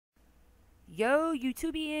Yo,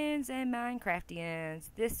 YouTubians and Minecraftians.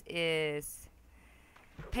 This is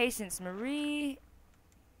Patience Marie.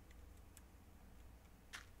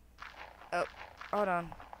 Oh, hold on.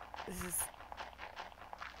 This is...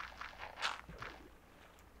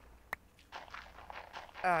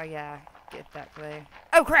 Oh, yeah. Get that play.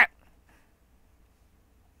 Oh, crap!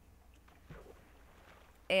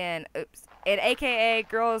 And, oops. And AKA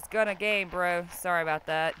Girls Gonna Game, bro. Sorry about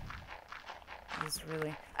that. This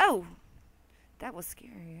really... Oh! That was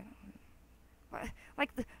scary. What? Like,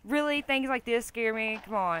 really? Things like this scare me?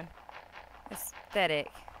 Come on. Aesthetic.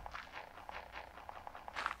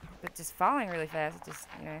 But just falling really fast, it just,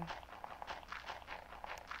 you know...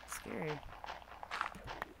 Scary.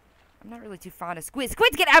 I'm not really too fond of squids.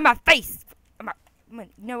 Squids, get out of my face! You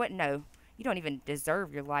know what? No. You don't even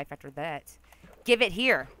deserve your life after that. Give it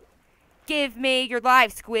here. Give me your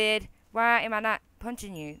life, squid. Why am I not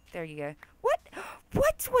punching you? There you go. What?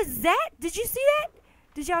 What was that? Did you see that?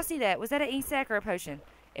 Did y'all see that? Was that an E-sack or a potion?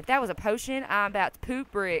 If that was a potion, I'm about to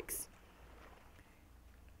poop bricks.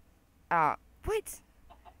 What?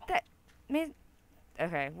 That, man.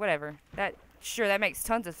 Okay, whatever. Sure, that makes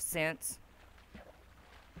tons of sense.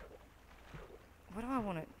 What do I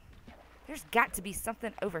want to... There's got to be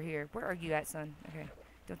something over here. Where are you at, son? Okay.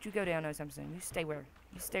 Don't you go down no time soon. You stay where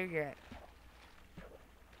you're at.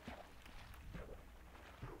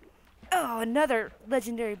 Oh, another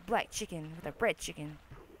legendary black chicken with a bread chicken.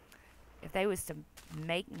 If they was to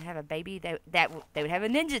mate and have a baby, they would have a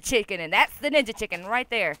ninja chicken, and that's the ninja chicken right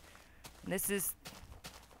there. And this is...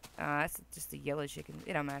 that's just a yellow chicken.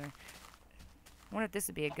 It don't matter. I wonder if this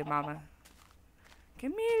would be a good mama.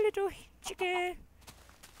 Come here, little chicken.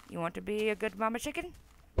 You want to be a good mama chicken?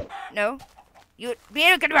 No? You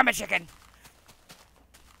be a good mama chicken.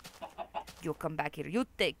 You come back here. You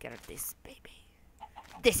take care of this baby.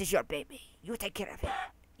 This is your baby. You take care of it.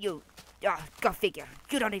 You, go figure.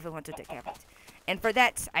 You don't even want to take care of it. And for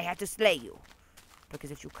that, I have to slay you.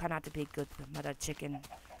 Because if you cannot be a good mother chicken,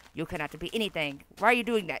 you cannot be anything. Why are you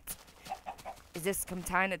doing that? Is this some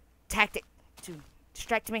kind of tactic to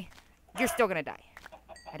distract me? You're still gonna die.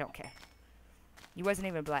 I don't care. You wasn't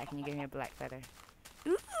even black and you gave me a black feather.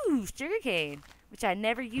 Ooh, sugarcane. Which I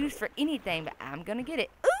never used for anything, but I'm gonna get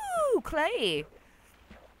it. Ooh, clay.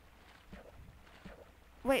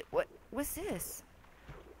 Wait, what's this?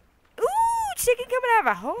 Ooh, chicken coming out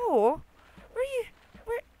of a hole.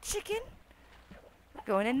 Where, chicken? We're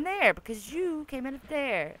going in there because you came in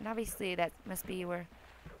there. And obviously that must be where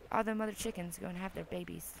all the mother chickens go and have their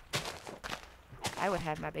babies. I would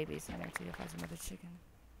have my babies in there too if I was a mother chicken.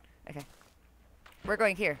 Okay. We're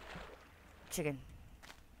going here. Chicken.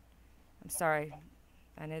 I'm sorry.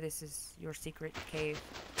 I know this is your secret cave.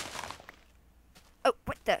 Oh,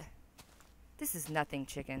 what the? This is nothing,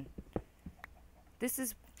 chicken. This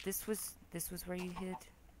was where you hid.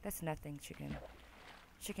 That's nothing, chicken.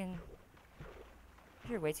 Chicken.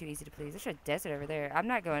 You're way too easy to please. There's a desert over there. I'm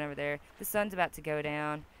not going over there. The sun's about to go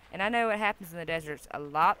down. And I know what happens in the deserts.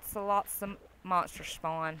 Lots of monsters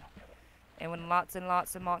spawn. And when lots and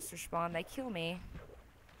lots of monsters spawn, they kill me.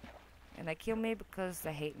 And they kill me because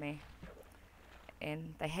they hate me.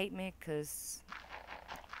 And they hate me because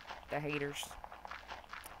they're haters.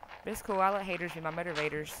 But it's cool. I let haters be my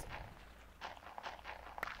motivators.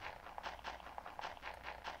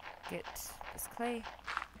 Get this clay.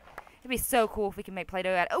 It'd be so cool if we can make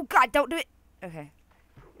Play-Doh out. Oh God, don't do it! Okay.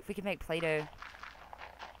 If we can make Play-Doh.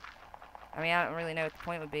 I mean, I don't really know what the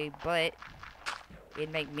point would be, but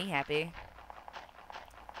it'd make me happy.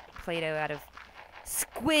 Play-Doh out of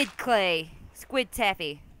squid clay. Squid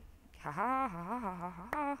taffy. Ha ha ha ha ha ha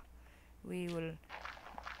ha. We will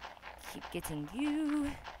keep getting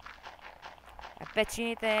you. I bet you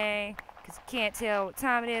anything. Because you can't tell what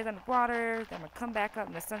time it is underwater. Then I'm going to come back up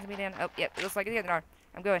and the sun's going to be down. Oh, yep. It looks like it's getting dark.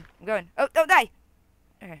 I'm going. Oh, don't die!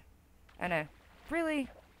 Okay. I know. Really?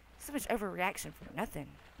 So much overreaction for nothing.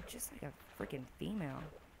 Just like a freaking female.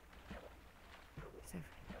 So,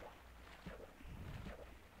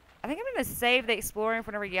 I think I'm going to save the exploring for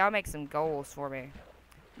whenever y'all make some goals for me.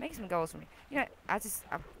 Make some goals for me. You know, I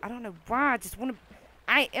don't know why. I just want to...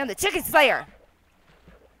 I am the chicken slayer!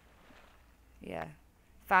 Yeah.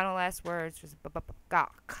 Final last words was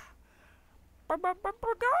gawk.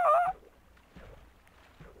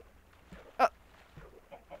 Oh.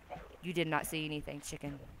 You did not see anything,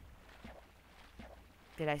 chicken.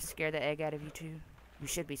 Did I scare the egg out of you too? You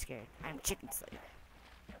should be scared. I'm chicken slayer.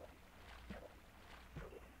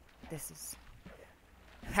 This is...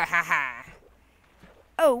 Ha ha ha!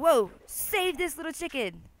 Oh, whoa! Save this little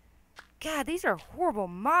chicken! God, these are horrible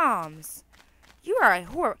moms. You are a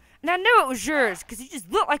horrible... And I know it was yours, because you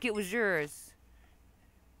just looked like it was yours.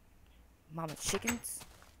 Mama chickens.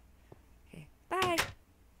 Okay, bye.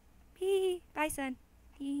 Hee. Bye, son.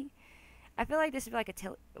 Hee. I feel like this would be like a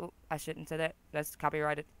tele. Oh, I shouldn't say that. That's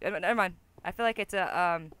copyrighted. Never mind. I feel like it's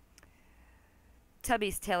a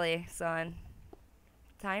Tubby's Telly, son.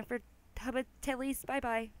 Time for Tubbatellies. Bye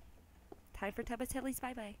bye. Time for Tubbatellies.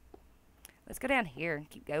 Bye bye. Let's go down here and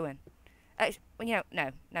keep going. Well, you know,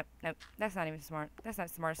 no. That's not even smart. That's not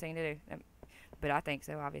the smartest thing to do. But I think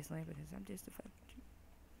so, obviously, because I'm just a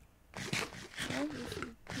I'm just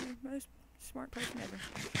the most smart person ever.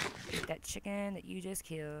 Eat that chicken that you just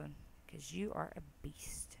killed, because you are a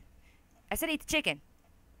beast. I said eat the chicken.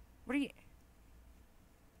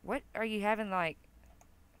 What are you having, like,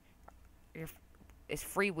 is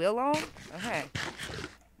free will on? Okay.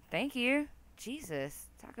 Thank you. Jesus.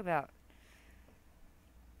 Talk about,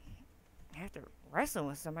 I have to wrestle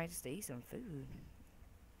with somebody just to eat some food.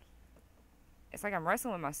 It's like I'm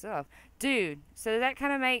wrestling with myself. Dude, so does that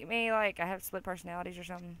kind of make me, like, I have split personalities or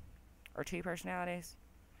something? Or two personalities?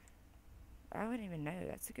 I wouldn't even know.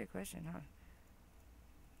 That's a good question, huh?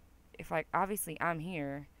 If, like, obviously I'm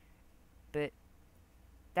here, but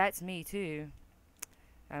that's me, too.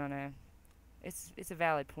 I don't know. It's a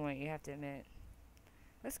valid point, you have to admit.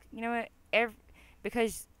 You know what?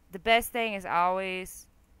 Because the best thing is always,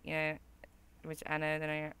 you know, which I know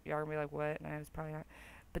that y'all are going to be like, what? No, it's probably not.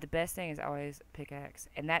 But the best thing is always pickaxe.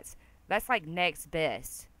 And that's like next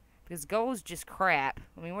best. Because gold's just crap.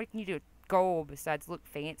 I mean, what can you do with gold besides look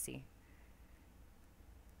fancy?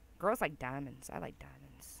 Girls like diamonds. I like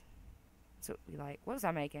diamonds. That's what we like. What was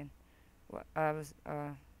I making? What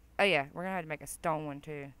oh yeah, we're gonna have to make a stone one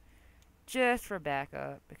too. Just for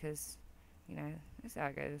backup, because, you know, that's how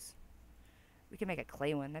it goes. We can make a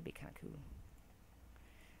clay one. That'd be kinda cool.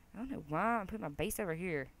 I don't know why I'm putting my base over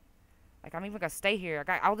here. Like, I'm even gonna stay here. I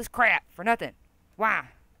got all this crap for nothing. Why?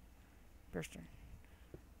 First,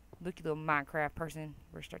 look, you little Minecraft person.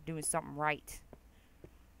 We're start doing something right.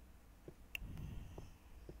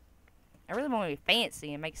 I really want to be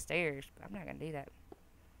fancy and make stairs, but I'm not gonna do that.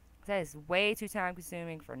 That is way too time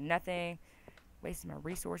consuming for nothing. Wasting my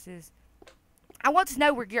resources. I want to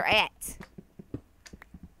know where you're at.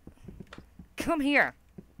 Come here.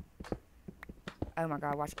 Oh my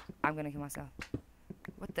god, watch. I'm gonna kill myself.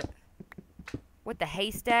 What the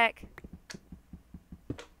haystack?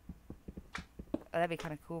 Oh, that'd be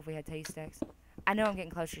kind of cool if we had haystacks. I know I'm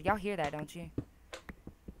getting closer. Y'all hear that, don't you?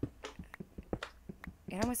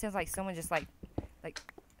 It almost sounds like someone just like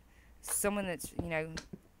someone that's, you know,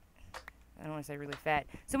 I don't want to say really fat.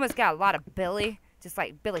 Someone's got a lot of belly, just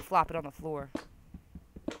like belly flopping on the floor.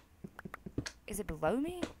 Is it below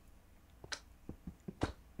me?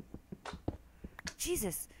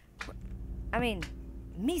 Jesus. I mean,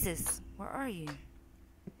 Mises, where are you?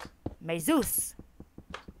 Jesus.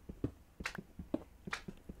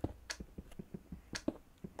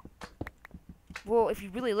 Well, if you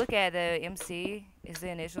really look at the MC, is the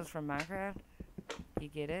initials from Minecraft. You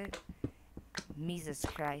get it? Jesus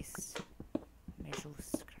Christ.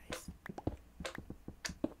 Jesus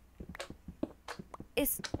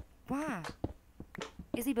Christ. Why?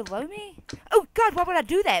 Is he below me? Oh, God, why would I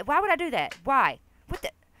do that? Why would I do that? Why? What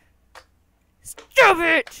the? Stop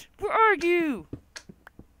it! Where are you?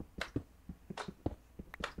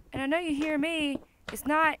 And I know you hear me.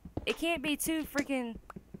 It can't be too freaking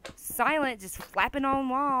silent, just flapping on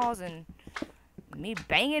walls and me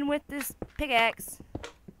banging with this pickaxe.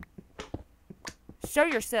 Show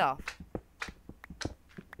yourself.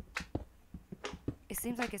 It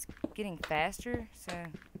seems like it's getting faster, so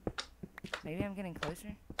maybe I'm getting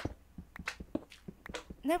closer.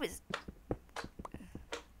 No,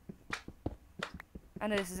 I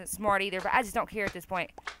know this isn't smart either, but I just don't care at this point.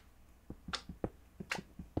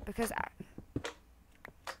 Because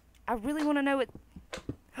I really want to know what...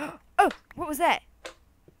 Oh, what was that?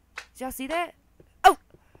 Did y'all see that? Oh!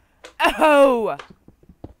 Oh!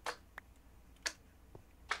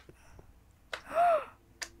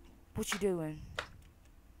 What you doing?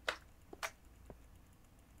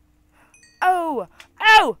 Oh!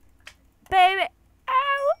 Oh! Baby!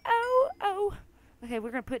 Oh! Oh! Oh! Okay, we're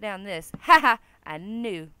gonna put down this. Haha! I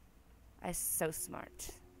knew. I was so smart.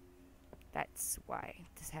 That's why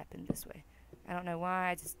this happened this way. I don't know why.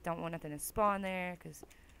 I just don't want nothing to spawn there, because,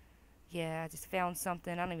 yeah, I just found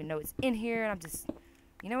something. I don't even know it's in here, and I'm just,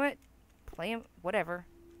 you know what? Playing, whatever.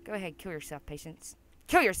 Go ahead, kill yourself, Patience.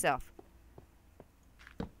 Kill yourself!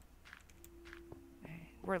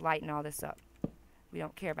 We're lighting all this up. We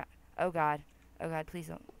don't care about... Oh, God. Oh, God, please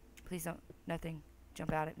don't. Nothing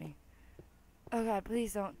jump out at me. Oh, God,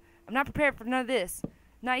 please don't. I'm not prepared for none of this.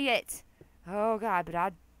 Not yet. Oh, God, but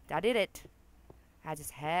I did it. I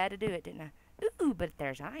just had to do it, didn't I? Ooh, but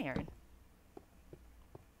there's iron.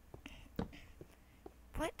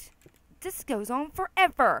 What? This goes on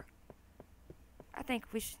forever. I think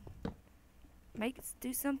we should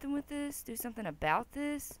do something with this. Do something about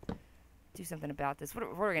this. Do something about this. What are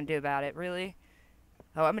we going to do about it, really?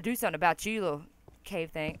 Oh, I'm going to do something about you, little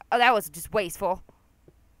cave thing. Oh, that was just wasteful.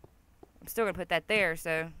 I'm still going to put that there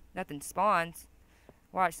so nothing spawns.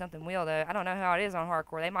 Watch, something will, though. I don't know how it is on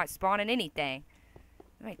hardcore. They might spawn in anything.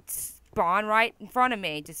 They might spawn right in front of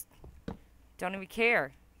me. Just don't even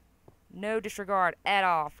care. No disregard at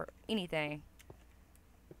all for anything.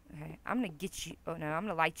 Okay, I'm going to get you. Oh, no, I'm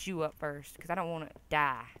going to light you up first because I don't want to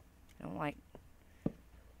die. I don't like.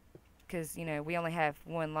 Because, you know, we only have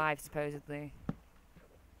one life, supposedly.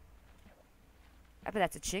 I bet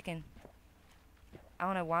that's a chicken. I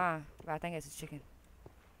don't know why, but I think it's a chicken.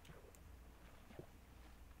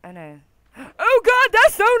 Oh, no. Oh, God,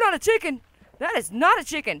 that's so not a chicken. That is not a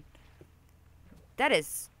chicken. That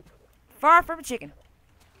is far from a chicken.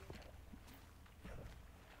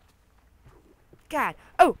 God.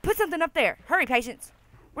 Oh, put something up there. Hurry, Patience.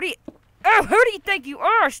 What are you... Oh, who do you think you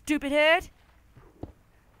are, stupid head?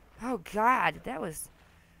 Oh, God. That was...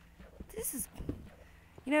 This is...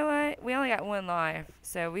 You know what? We only got one life.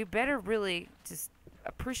 So we better really just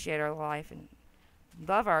appreciate our life and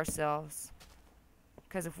love ourselves.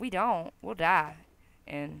 Because if we don't, we'll die.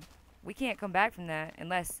 And we can't come back from that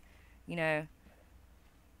unless, you know,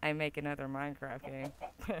 I make another Minecraft game.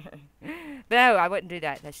 But no, I wouldn't do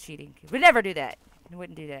that. That's cheating. We'd never do that. I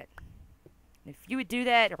wouldn't do that. If you would do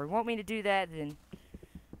that or want me to do that, then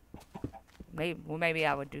maybe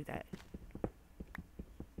I would do that.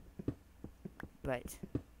 But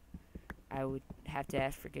I would have to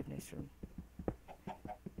ask forgiveness from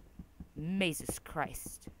Jesus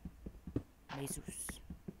Christ. Jesus.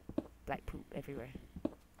 Black poop everywhere.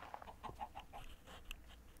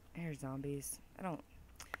 There's zombies. I don't...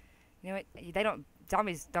 You know what? They don't...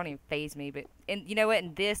 Zombies don't even faze me, but... And you know what?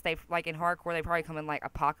 In this, they... Like, in hardcore, they probably come in, like,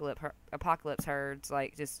 apocalypse herds.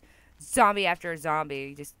 Like, just zombie after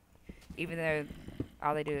zombie. Just... Even though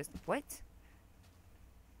all they do is... What?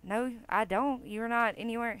 No, I don't. You're not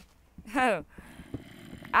anywhere. Oh.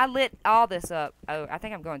 I lit all this up. Oh, I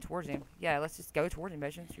think I'm going towards him. Yeah, let's just go towards him,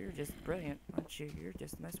 Patience. You're just brilliant, aren't you? You're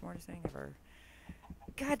just the most smartest thing ever.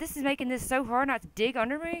 God, this is making this so hard not to dig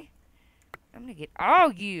under me. I'm gonna get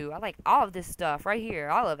all you. I like all of this stuff right here.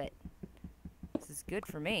 All of it. This is good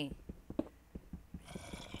for me.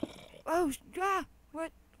 Oh,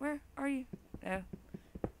 what? Where are you? No.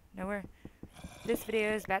 Nowhere. This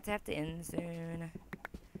video is about to have to end soon.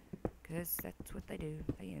 Because that's what they do.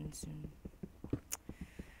 They end soon.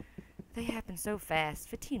 They happen so fast.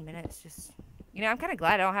 15 minutes just... You know, I'm kind of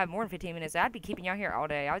glad I don't have more than 15 minutes. I'd be keeping y'all here all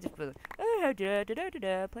day. I would just be like, oh,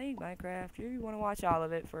 playing Minecraft. You want to watch all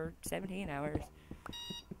of it for 17 hours.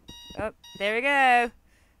 Oh, there we go.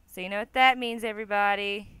 So you know what that means,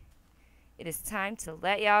 everybody. It is time to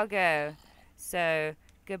let y'all go. So,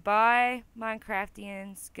 goodbye,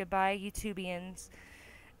 Minecraftians. Goodbye, YouTubians.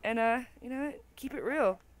 And, you know what? Keep it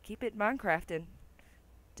real. Keep it Minecrafting.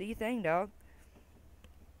 Do your thing, dog.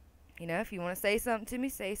 You know, if you want to say something to me,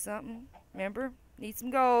 say something. Remember, need some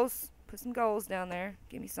goals. Put some goals down there.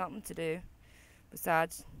 Give me something to do.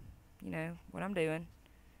 Besides, you know, what I'm doing.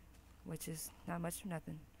 Which is not much of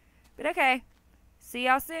nothing. But okay. See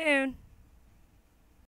y'all soon.